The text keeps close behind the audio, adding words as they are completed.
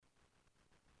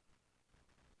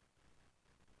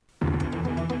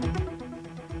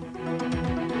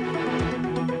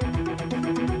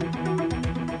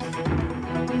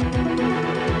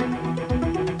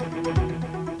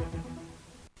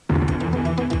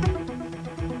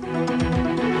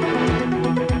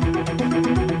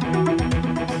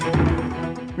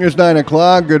It's 9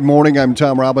 o'clock. Good morning. I'm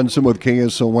Tom Robinson with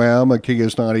KSOM,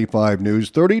 KS95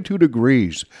 News. 32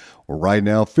 degrees. Right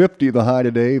now, 50 the high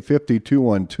today, 52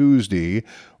 on Tuesday,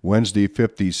 Wednesday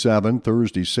 57,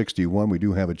 Thursday 61. We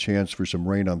do have a chance for some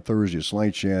rain on Thursday, a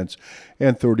slight chance,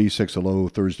 and 36 a low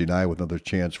Thursday night with another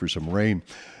chance for some rain.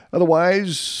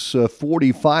 Otherwise,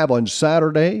 45 on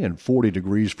Saturday and 40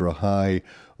 degrees for a high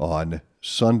on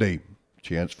Sunday.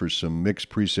 Chance for some mixed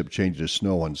precip change to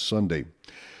snow on Sunday.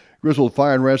 Griswold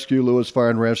Fire and Rescue, Lewis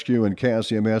Fire and Rescue, and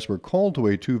CAS were called to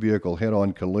a two-vehicle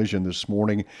head-on collision this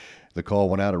morning. The call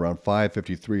went out around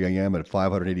 5:53 a.m. at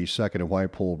 582nd and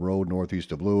White Pole Road,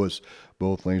 northeast of Lewis.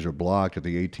 Both lanes are blocked at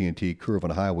the AT&T curve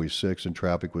on Highway 6, and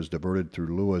traffic was diverted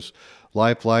through Lewis.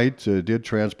 Life Flight did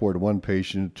transport one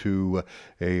patient to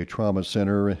a trauma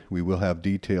center. We will have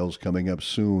details coming up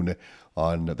soon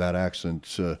on that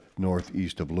accident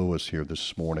northeast of Lewis here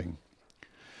this morning.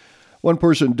 One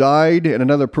person died and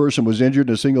another person was injured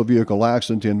in a single-vehicle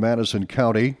accident in Madison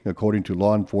County. According to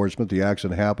law enforcement, the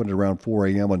accident happened around 4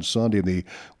 a.m. on Sunday in the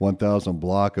 1000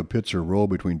 block of Pitzer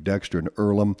Road between Dexter and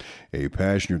Earlham. A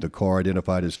passenger in the car,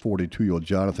 identified as 42-year-old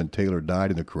Jonathan Taylor, died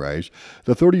in the crash.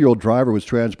 The 30-year-old driver was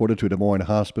transported to Des Moines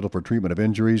Hospital for treatment of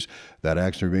injuries. That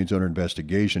accident remains under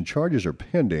investigation. Charges are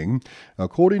pending.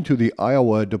 According to the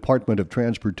Iowa Department of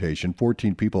Transportation,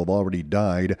 14 people have already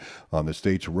died on the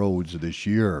state's roads this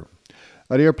year.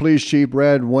 Adair Police Chief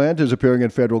Brad Wendt is appearing in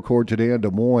federal court today in Des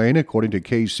Moines. According to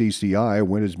KCCI,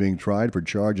 Wendt is being tried for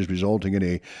charges resulting in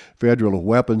a federal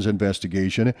weapons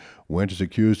investigation. Wendt is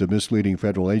accused of misleading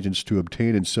federal agents to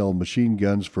obtain and sell machine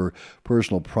guns for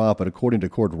personal profit. According to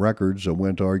court records,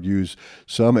 Wendt argues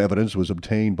some evidence was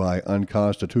obtained by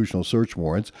unconstitutional search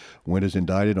warrants. Wendt is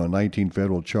indicted on 19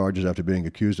 federal charges after being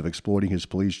accused of exploiting his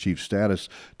police chief status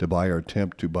to buy or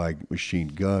attempt to buy machine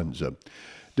guns.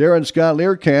 Darren Scott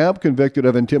Learcamp, convicted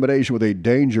of intimidation with a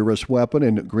dangerous weapon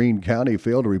in Greene County,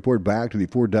 failed to report back to the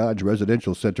Fort Dodge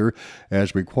Residential Center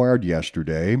as required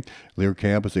yesterday.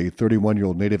 Learcamp is a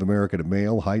 31-year-old Native American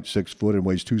male, height 6 foot and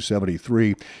weighs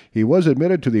 273. He was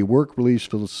admitted to the work release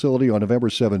facility on November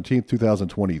 17,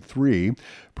 2023.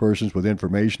 Persons with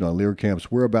information on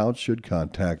Learcamp's whereabouts should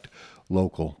contact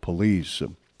local police.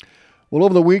 Well,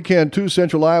 over the weekend, two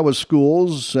Central Iowa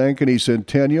schools, Ankeny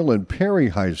Centennial and Perry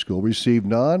High School, received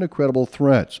non-credible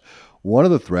threats. One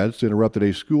of the threats interrupted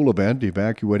a school event,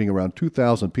 evacuating around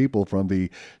 2,000 people from the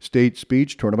state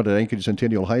speech tournament at Ankeny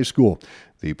Centennial High School.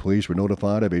 The police were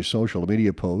notified of a social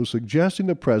media post suggesting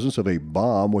the presence of a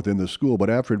bomb within the school, but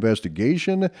after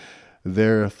investigation,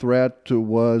 their threat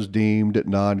was deemed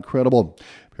non-credible.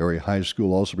 Perry High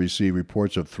School also received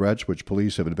reports of threats which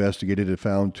police have investigated and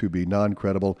found to be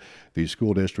non-credible. The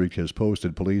school district has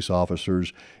posted police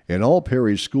officers in all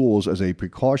Perry schools as a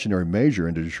precautionary measure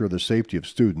and to ensure the safety of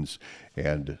students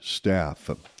and staff.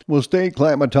 Well, state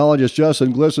climatologist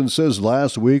Justin Glisson says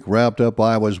last week wrapped up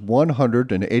Iowa's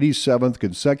 187th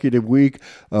consecutive week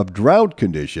of drought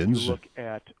conditions. You look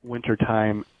at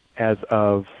wintertime as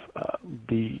of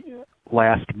the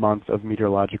last month of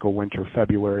meteorological winter,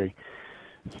 February.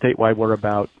 Statewide, we're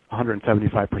about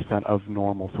 175% of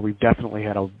normal. So we've definitely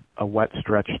had a wet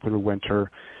stretch through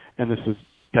winter, and this has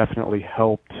definitely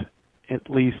helped at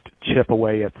least chip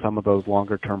away at some of those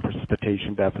longer-term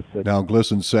precipitation deficits. Now,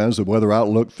 Glisson says the weather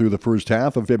outlook through the first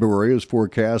half of February is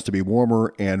forecast to be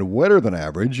warmer and wetter than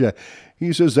average.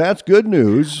 He says that's good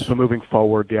news. So moving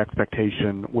forward, the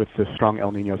expectation with the strong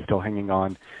El Nino still hanging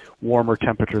on, warmer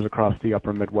temperatures across the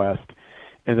upper Midwest,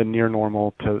 and then near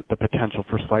normal to the potential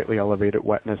for slightly elevated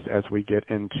wetness as we get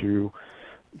into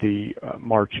the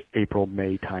March, April,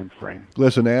 May timeframe.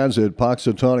 Glisson adds that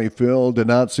Punxsutawney Phil did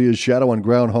not see his shadow on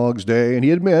Groundhog's Day, and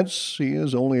he admits he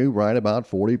is only right about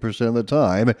 40% of the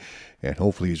time, and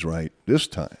hopefully he's right this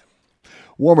time.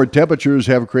 Warmer temperatures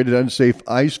have created unsafe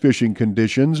ice fishing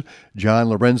conditions. John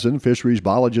Lorenzen, fisheries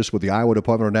biologist with the Iowa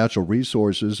Department of Natural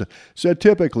Resources, said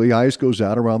typically ice goes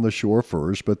out around the shore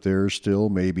first, but there still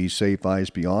may be safe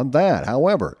ice beyond that.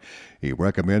 However, he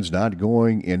recommends not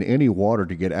going in any water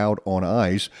to get out on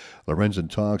ice. Lorenzen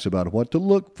talks about what to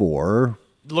look for.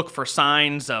 Look for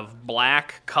signs of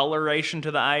black coloration to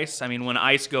the ice. I mean, when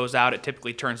ice goes out, it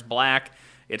typically turns black.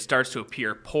 It starts to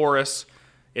appear porous.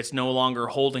 It's no longer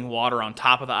holding water on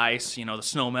top of the ice. You know, the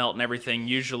snow melt and everything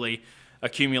usually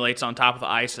accumulates on top of the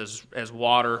ice as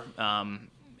water.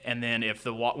 And then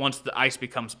once the ice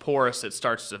becomes porous, it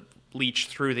starts to leach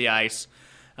through the ice.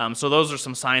 So those are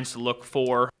some signs to look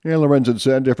for. And Lorenzen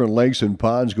said different lakes and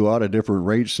ponds go out at different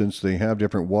rates since they have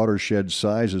different watershed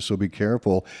sizes, so be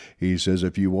careful. He says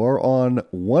if you are on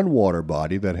one water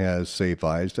body that has safe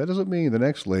ice, that doesn't mean the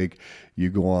next lake you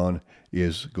go on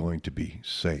is going to be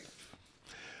safe.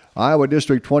 Iowa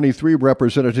District 23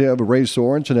 Representative Ray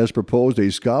Sorensen has proposed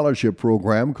a scholarship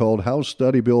program called House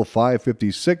Study Bill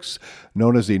 556,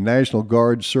 known as the National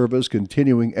Guard Service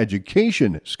Continuing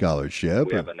Education Scholarship.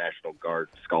 We have a National Guard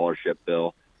scholarship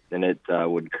bill, and it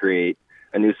would create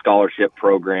a new scholarship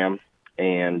program,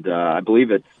 and I believe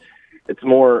it's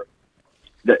more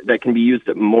that can be used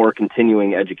at more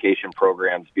continuing education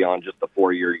programs beyond just the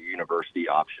 4-year university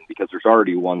option, because there's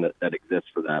already one that exists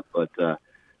for that, but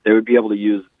they would be able to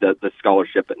use the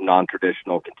scholarship at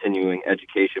non-traditional continuing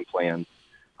education plans,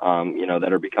 that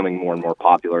are becoming more and more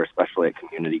popular, especially at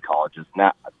community colleges.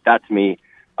 And that to me,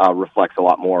 reflects a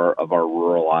lot more of our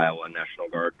rural Iowa National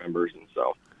Guard members. And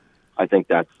so I think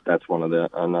that's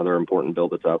another important bill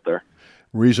that's out there.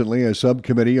 Recently, a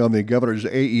subcommittee on the governor's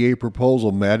AEA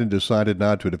proposal met and decided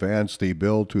not to advance the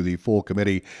bill to the full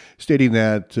committee, stating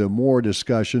that more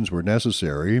discussions were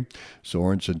necessary.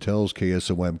 Sorensen tells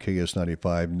KSOM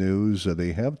KS95 News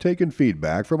they have taken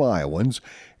feedback from Iowans,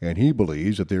 and he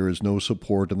believes that there is no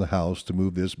support in the House to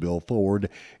move this bill forward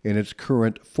in its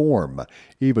current form.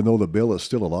 Even though the bill is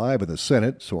still alive in the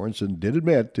Senate, Sorensen did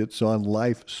admit it's on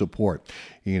life support.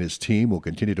 He and his team will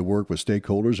continue to work with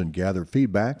stakeholders and gather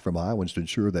feedback from Iowans to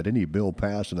ensure that any bill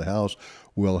passed in the House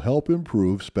will help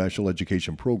improve special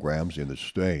education programs in the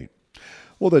state.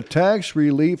 Well, the Tax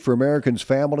Relief for Americans'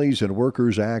 Families and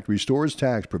Workers Act restores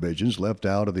tax provisions left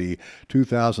out of the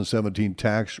 2017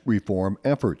 tax reform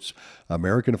efforts.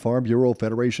 American Farm Bureau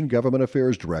Federation Government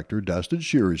Affairs Director Dustin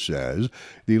Shears says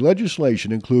the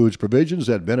legislation includes provisions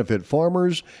that benefit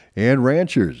farmers and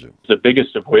ranchers. The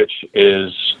biggest of which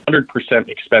is 100%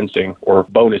 expensing or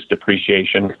bonus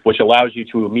depreciation, which allows you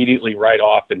to immediately write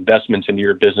off investments into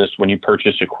your business when you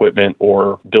purchase equipment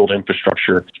or build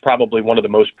infrastructure. It's probably one of the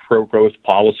most pro-growth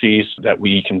policies that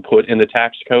we can put in the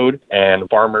tax code, and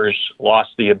farmers lost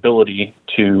the ability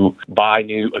to buy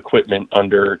new equipment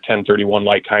under 1031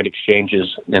 like-kind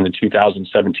exchanges in the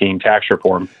 2017 tax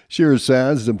reform. Shears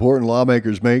says it's important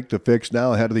lawmakers make the fix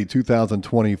now ahead of the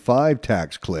 2025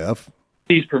 tax cliff.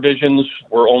 These provisions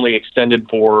were only extended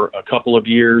for a couple of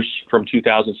years from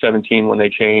 2017 when they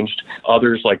changed.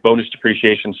 Others, like bonus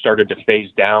depreciation, started to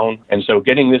phase down. And so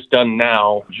getting this done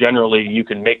now, generally you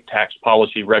can make tax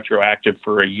policy retroactive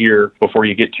for a year before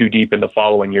you get too deep in the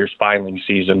following year's filing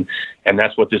season. And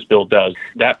that's what this bill does.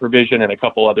 That provision and a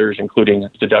couple others, including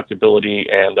deductibility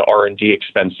and the R&D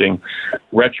expensing,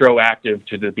 retroactive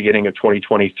to the beginning of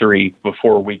 2023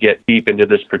 before we get deep into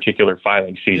this particular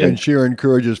filing season. And Shear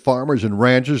encourages farmers and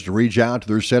ranchers to reach out to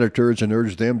their senators and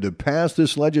urge them to pass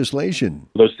this legislation.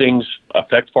 Those things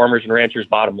affect farmers and ranchers'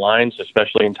 bottom lines,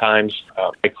 especially in times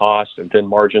of high costs and thin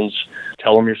margins.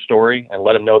 Tell them your story and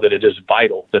let them know that it is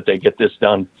vital that they get this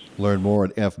done. Learn more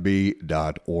at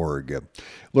fb.org.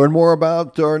 Learn more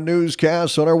about our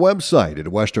newscasts on our website at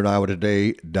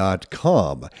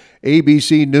westerniowatoday.com.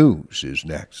 ABC News is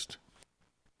next.